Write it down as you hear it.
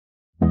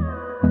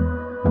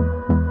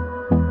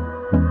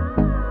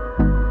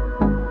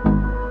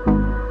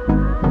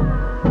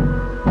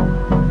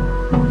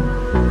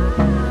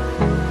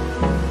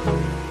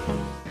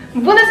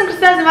Bună, sunt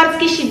Kristina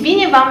Zavarski și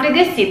bine v-am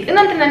regăsit! În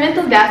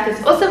antrenamentul de astăzi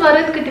o să vă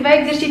arăt câteva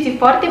exerciții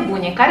foarte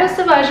bune care o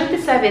să vă ajute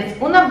să aveți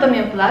un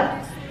abdomen plat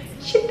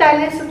și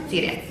talie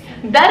subțire.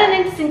 Dar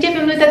înainte să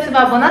începem, nu uitați să vă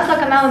abonați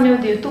la canalul meu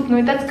de YouTube, nu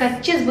uitați că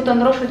acest buton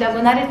roșu de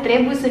abonare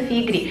trebuie să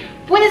fie gri.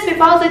 Puneți pe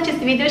pauză acest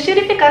video și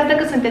verificați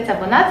dacă sunteți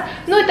abonați.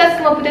 Nu uitați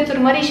că mă puteți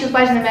urmări și pe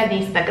pagina mea de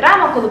Instagram,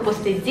 acolo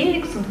postez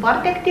zilnic, sunt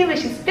foarte activă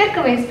și sper că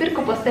vă inspir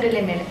cu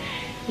postările mele.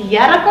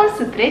 Iar acum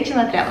să trecem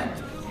la treabă.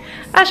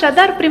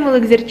 Așadar, primul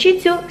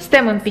exercițiu,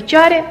 stăm în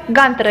picioare,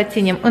 gantera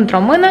ținem într-o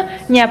mână,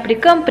 ne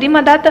aplicăm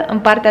prima dată în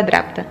partea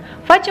dreaptă.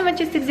 Facem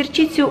acest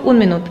exercițiu 1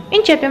 minut.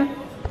 Începem!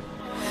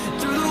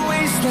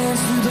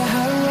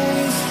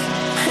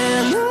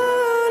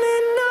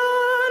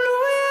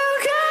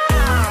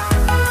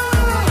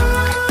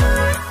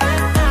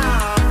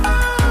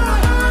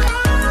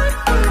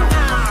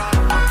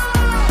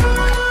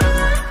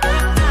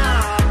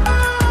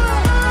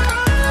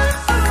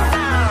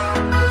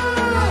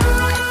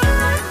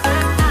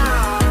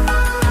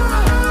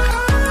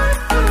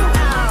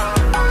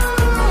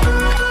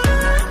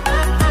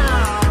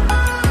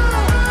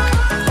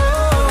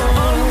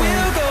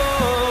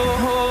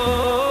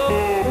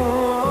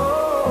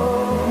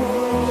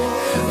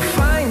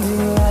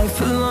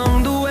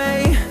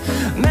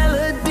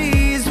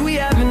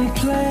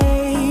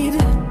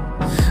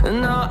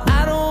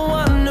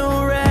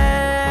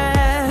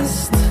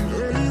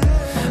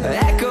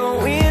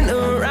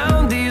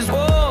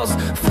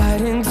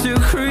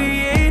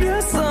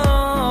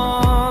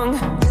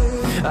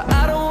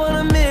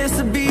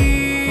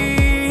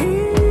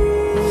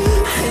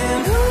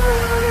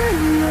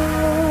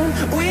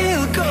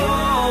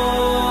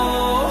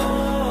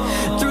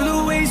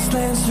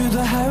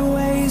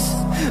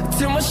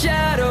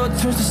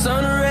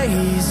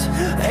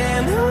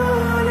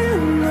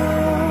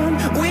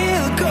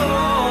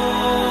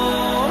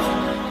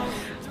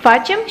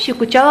 Facem și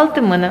cu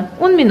cealaltă mână.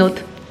 1 minut.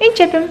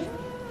 Începem!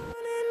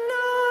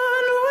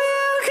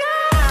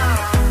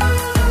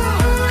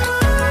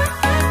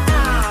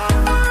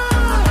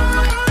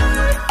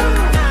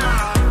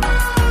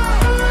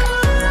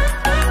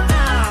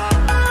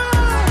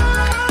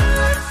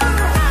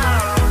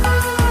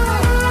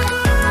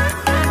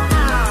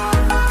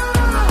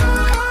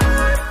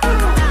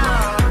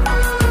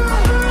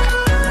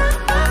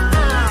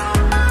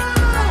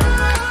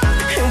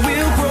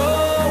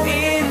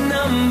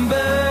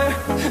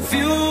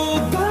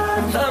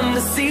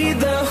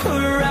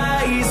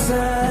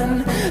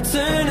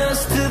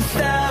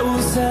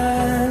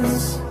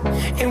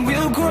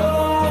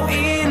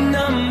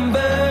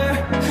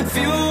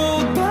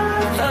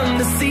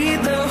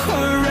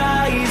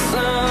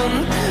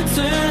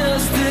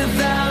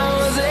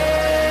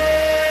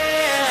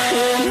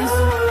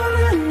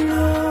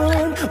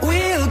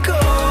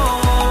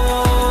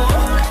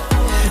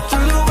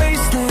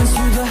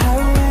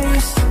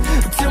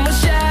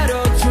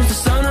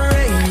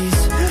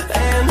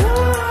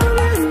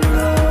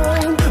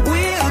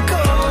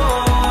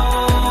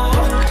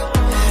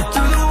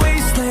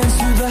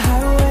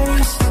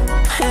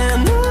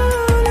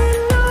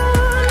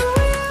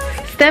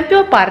 Stăm pe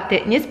o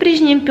parte, ne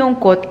sprijinim pe un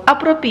cot,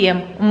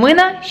 apropiem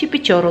mâna și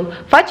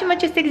piciorul. Facem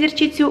acest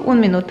exercițiu 1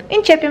 minut.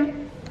 Începem!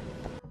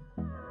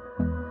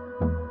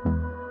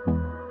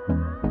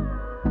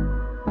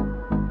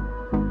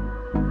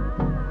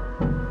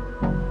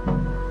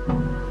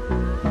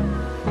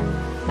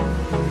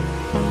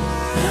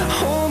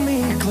 Hold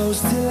me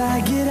close till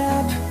I get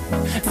up.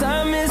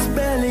 Time is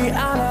barely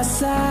on our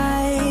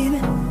side.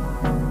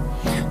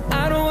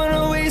 I don't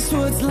wanna waste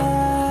what's left.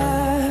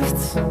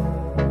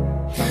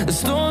 The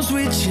storms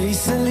we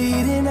chase are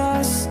leading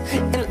us,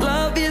 and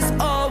love is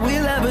all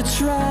we'll ever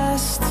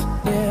trust.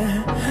 Yeah,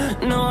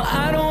 no,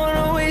 I don't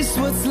wanna waste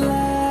what's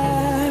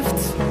left.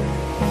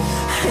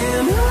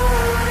 And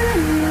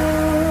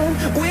on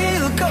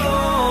we'll go,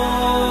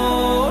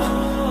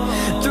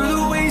 through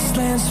the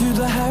wastelands, through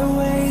the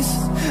highways,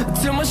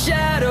 till my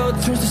shadow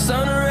turns to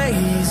sun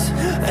rays.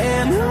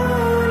 And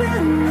on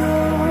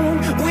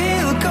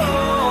we'll go,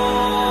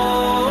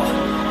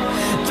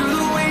 through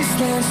the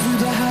wastelands, through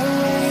the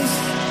highways.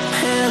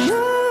 And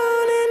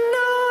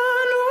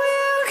on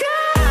we'll go.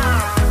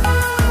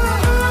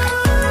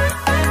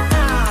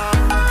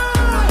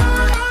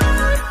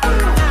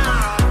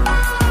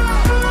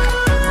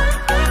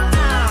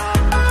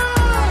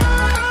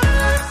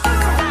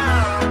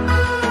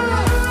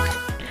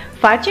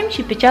 Facem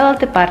și pe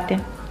cealaltă parte.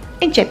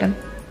 Începem!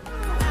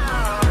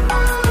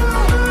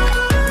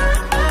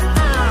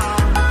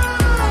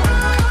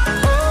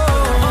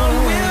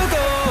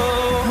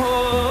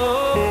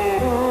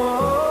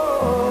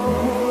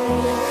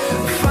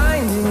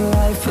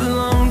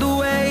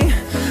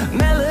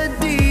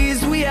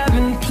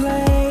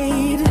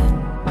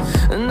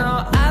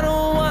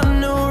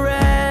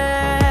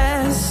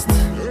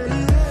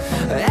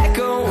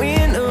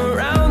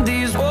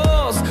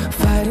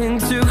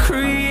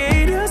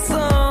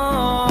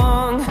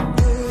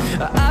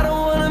 I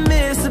don't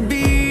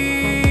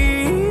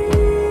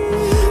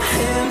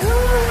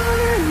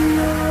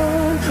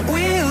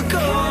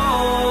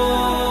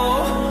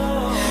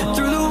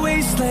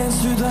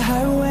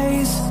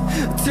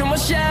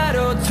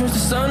shadow turns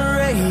to sun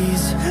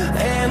rays,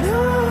 and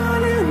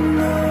on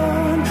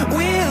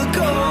we'll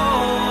go,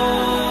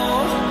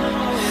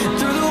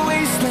 through the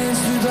wastelands,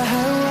 through the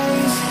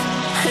highways,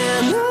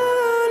 and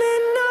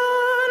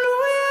on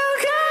we'll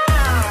go.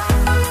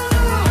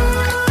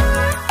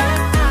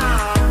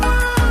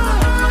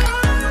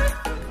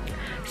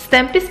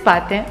 Stăm pe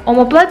spate,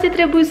 omoplații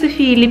trebuie să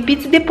fie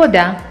lipiți de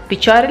podea,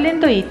 picioarele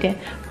îndoite.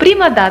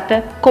 Prima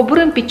dată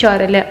coborâm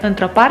picioarele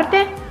într-o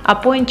parte,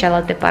 apoi în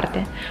cealaltă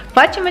parte.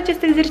 Facem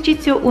acest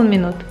exercițiu 1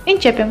 minut.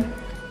 Începem!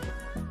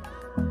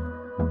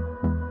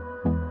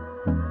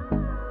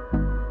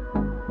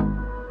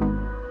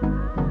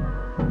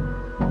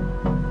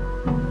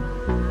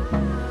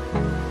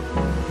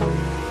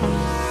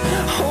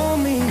 Hold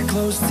me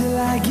close till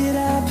I get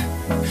up.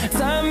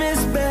 Time is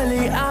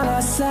barely on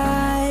our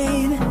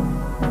side.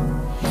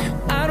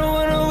 I don't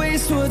wanna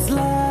waste what's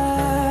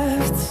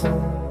left.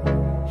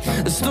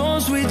 The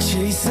storms we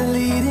chase are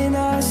leading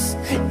us,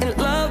 and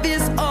love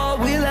is all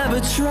we'll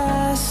ever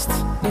trust.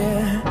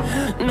 Yeah,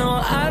 no,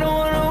 I don't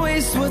wanna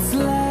waste what's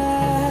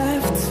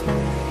left.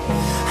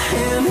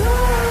 And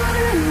on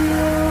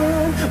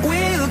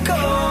we'll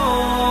go,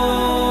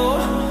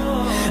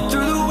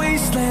 through the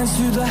wastelands,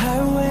 through the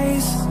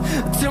highways,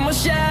 till my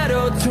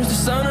shadow turns to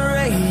sun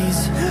rays,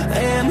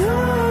 and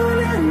on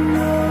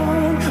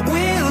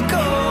we'll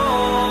go,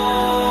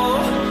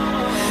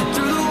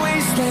 through the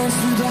wastelands,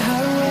 through the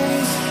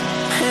highways,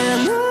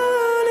 and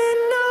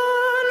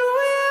on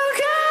we'll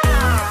go.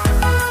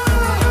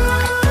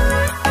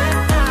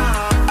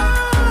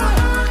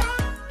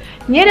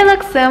 Ne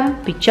relaxăm,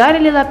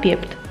 picioarele la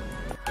piept.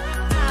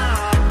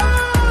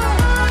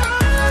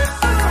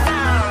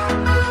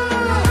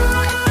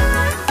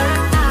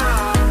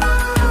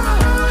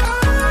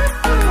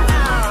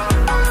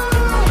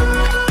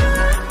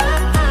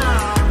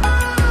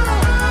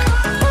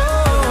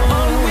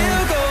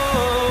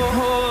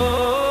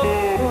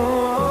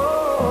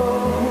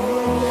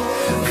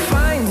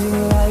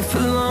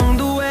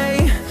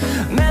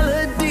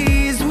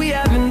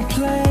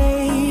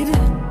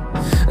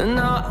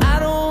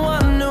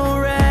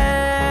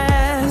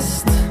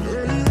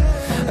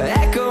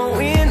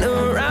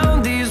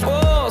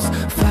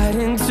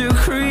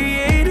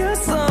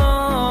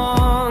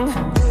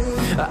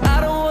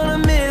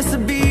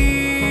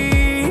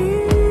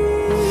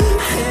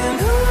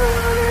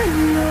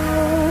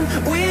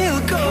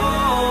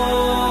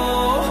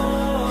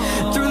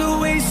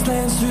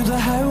 Through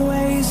the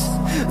highways,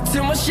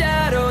 till my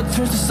shadow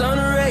turns to sun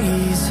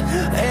rays,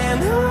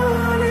 and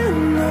on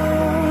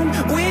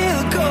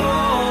we'll go,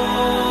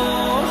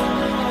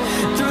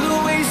 through the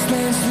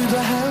wastelands, through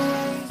the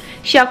highways.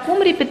 Și acum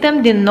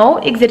repetăm din nou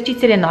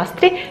exercițiile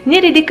noastre. Ne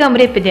ridicăm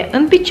repede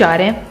în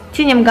picioare,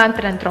 ținem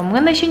gantele într-o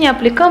mână și ne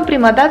aplicăm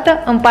prima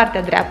dată în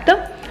partea dreaptă.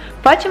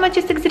 Facem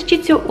acest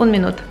exercițiu 1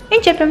 minut.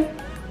 Începem!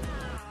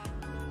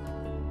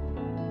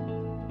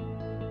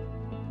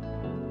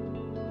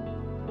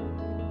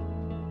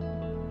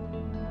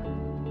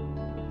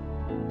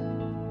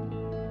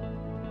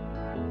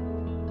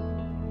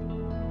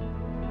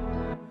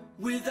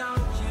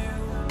 Without you,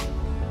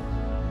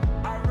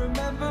 I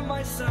remember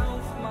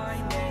myself, my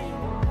name.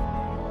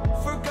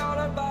 Forgot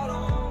about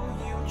all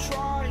you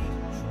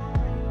tried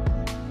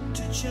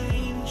to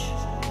change.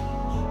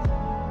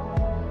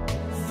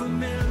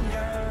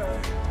 Familiar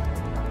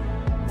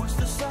was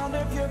the sound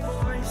of your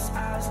voice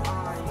as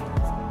I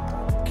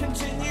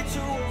continue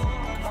to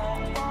walk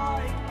on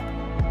by.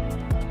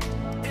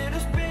 It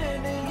has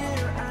been a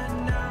year and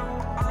now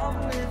I'm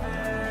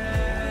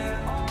living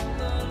on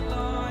the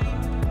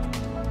line.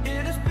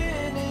 It has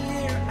been a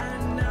year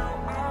and now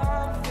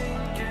I'm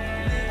thinking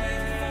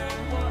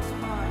what's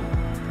mine,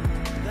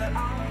 that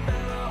I'm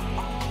better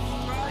off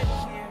right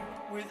here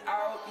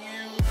without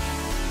you.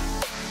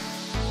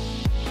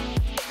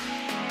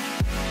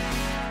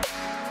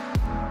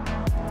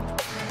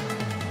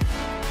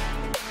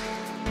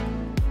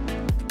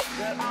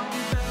 That I'm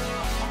better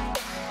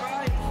off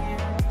right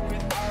here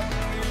without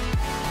you.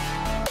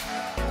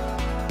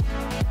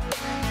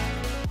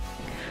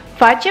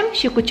 Facem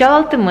și cu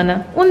cealaltă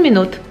mână. 1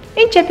 minut.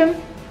 Începem!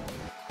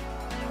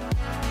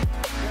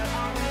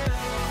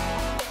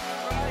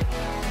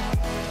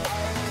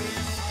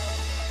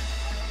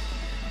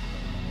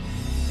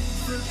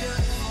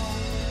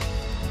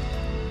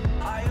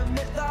 I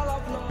admit that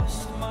I've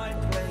lost my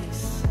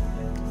place.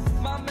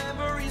 My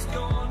memory's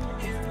gone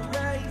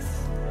erased.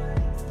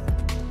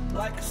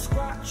 Like a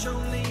scratch,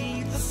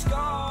 only the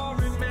scar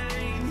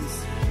remains.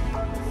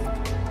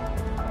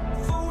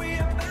 For we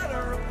are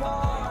better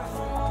apart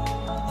from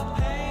all the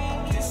pain.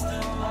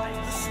 Distant like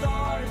the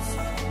stars.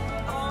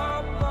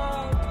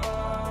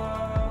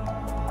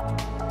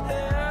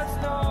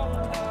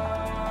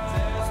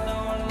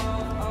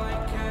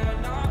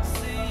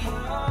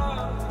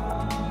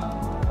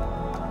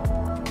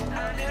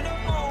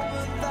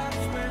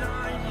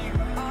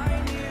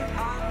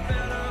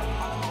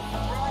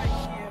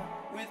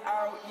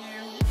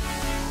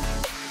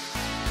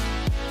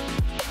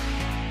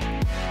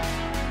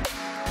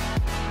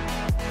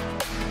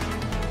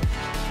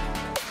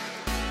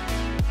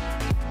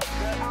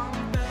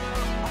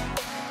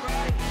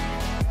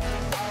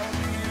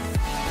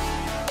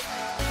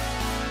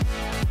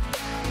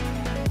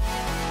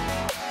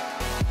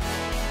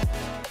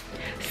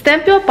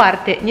 Stăm pe o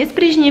parte, ne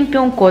sprijinim pe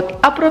un cot,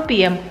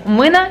 apropiem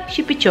mâna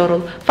și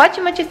piciorul.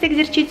 Facem acest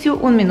exercițiu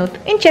 1 minut.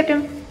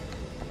 Începem!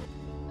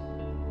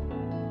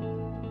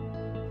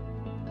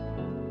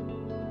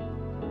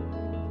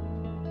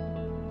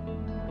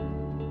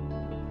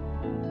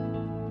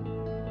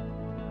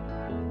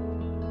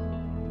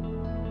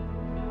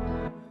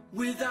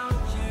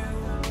 Without you,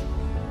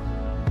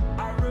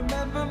 I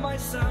remember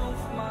myself,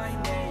 my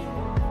name.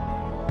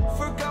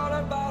 Forgot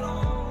about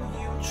all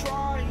you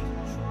tried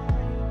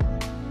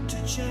to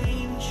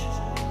change.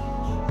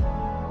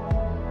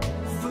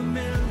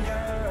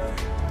 Familiar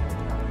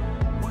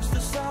was the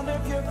sound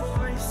of your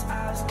voice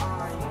as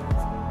I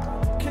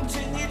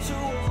continue to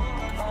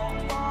walk on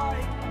by.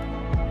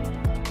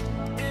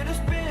 It has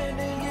been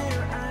a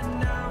year and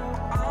now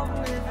I'm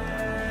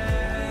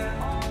living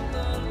on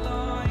the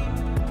line.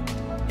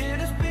 It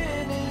has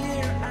been a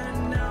year and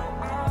now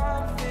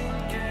I'm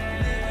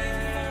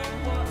thinking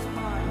what's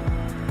mine,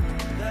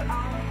 that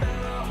I'm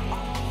better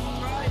off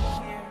right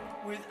here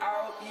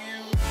without you.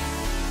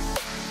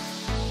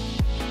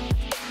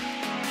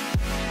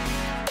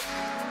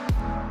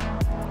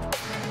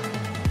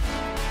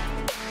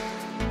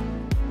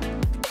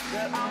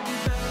 That I'm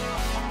better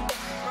off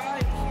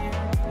right here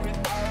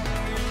without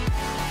you.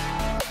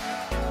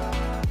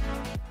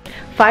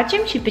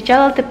 Facem și pe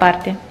cealaltă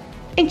parte.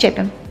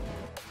 Începem!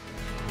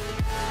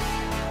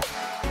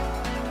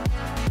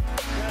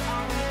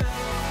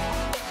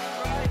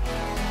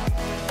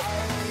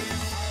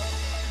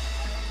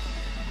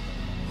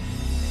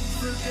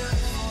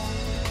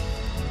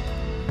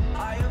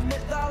 I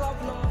admit that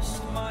I've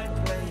lost my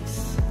place.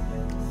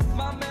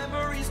 My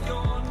memory's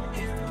gone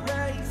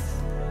erased.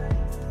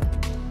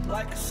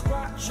 Like a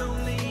scratch,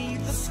 only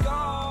the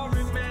scar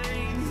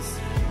remains.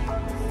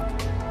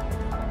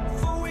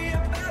 For we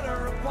are better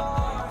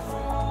apart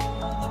from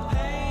all the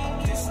pain.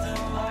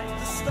 Distant like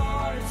the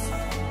stars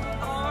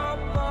up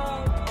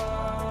above.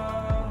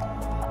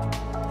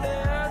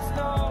 There's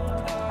no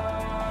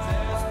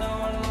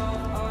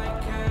love I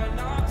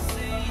cannot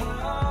see.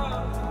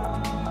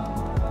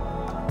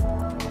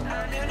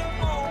 And in a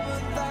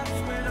moment, that's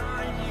when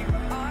I knew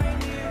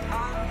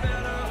I'm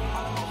better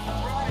off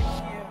right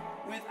here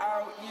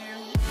without you.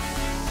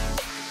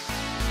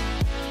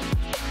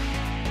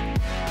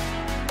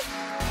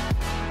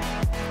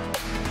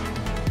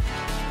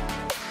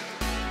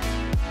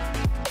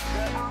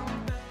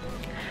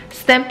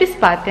 Stăm pe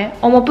spate,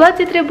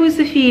 omoplații trebuie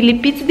să fie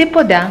lipiți de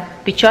podea,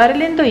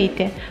 picioarele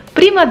îndoite.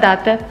 Prima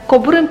dată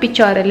coborâm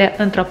picioarele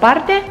într-o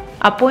parte,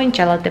 apoi în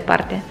cealaltă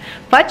parte.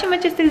 Facem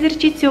acest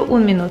exercițiu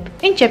 1 minut.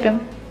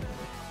 Începem!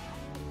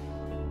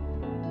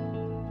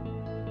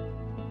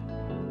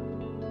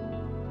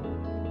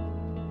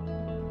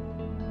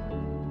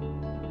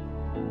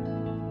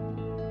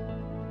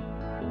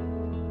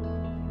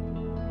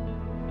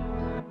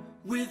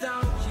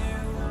 Without you,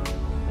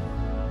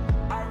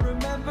 I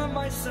remember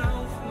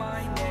myself,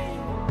 my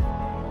name.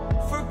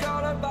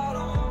 Forgot about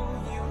all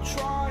you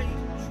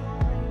tried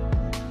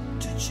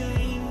to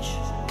change.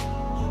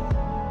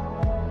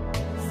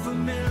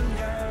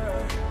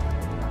 Familiar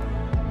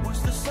was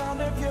the sound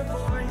of your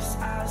voice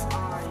as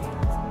I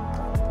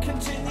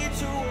continue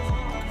to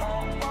walk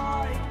on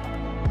by.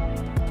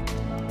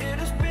 It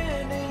has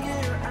been a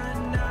year and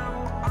now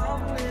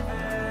I'm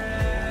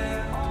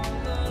living on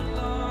the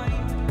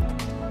line.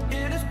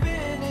 It has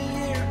been a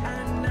year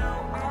and now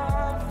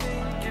I'm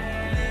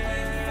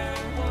thinking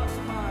what's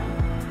mine,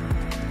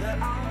 that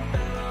I'm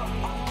better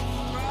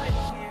off right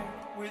here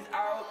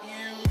without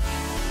you.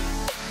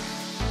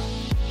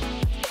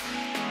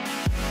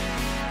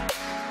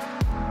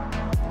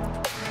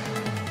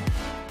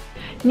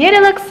 Ne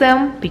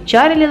relaxăm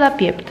picioarele la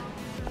piept.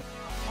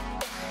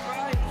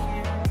 Right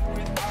here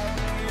without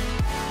you.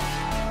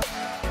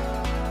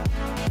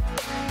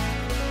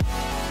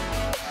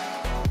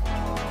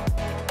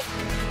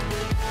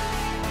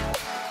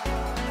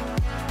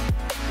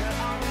 That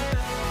I'm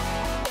better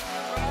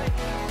off right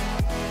here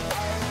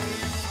without you.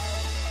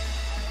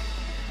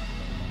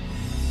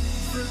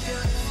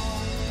 Forgetful,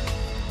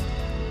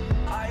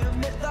 I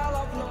admit that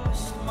I've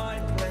lost my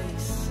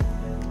place.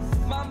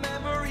 My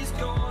memory's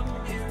gone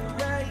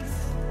erased.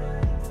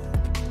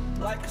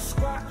 Like a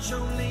scratch,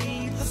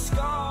 only the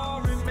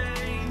scar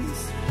remains.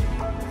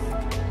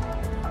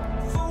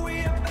 For we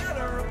are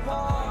better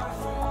apart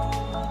from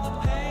all the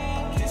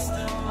pain.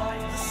 Distant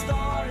like the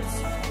stars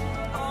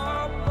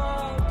up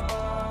above.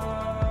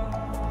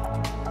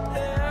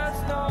 There's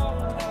no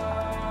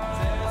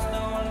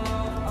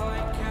love I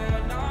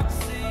cannot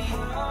see.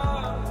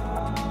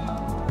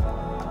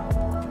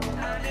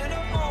 And in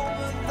a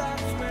moment,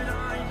 that's when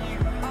I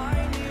knew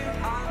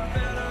I'm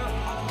better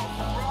off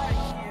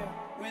right here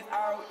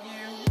without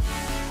you.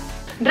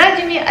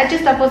 Dragii mei,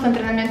 acesta a fost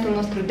antrenamentul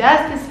nostru de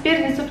astăzi. Sper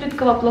din suflet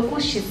că v-a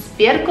plăcut și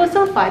sper că o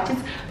să-l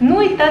faceți. Nu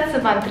uitați să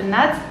vă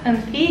antrenați în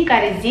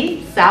fiecare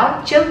zi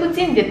sau cel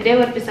puțin de 3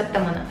 ori pe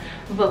săptămână.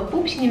 Vă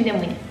pup și ne vedem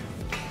mâine.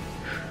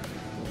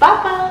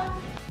 Pa, pa!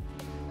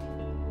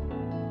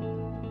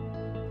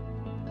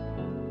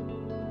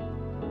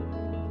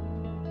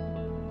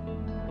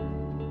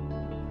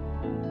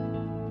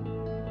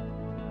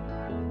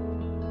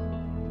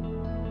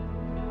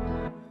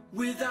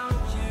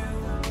 without you.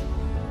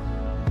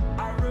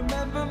 I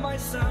remember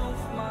myself,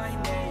 my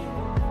name.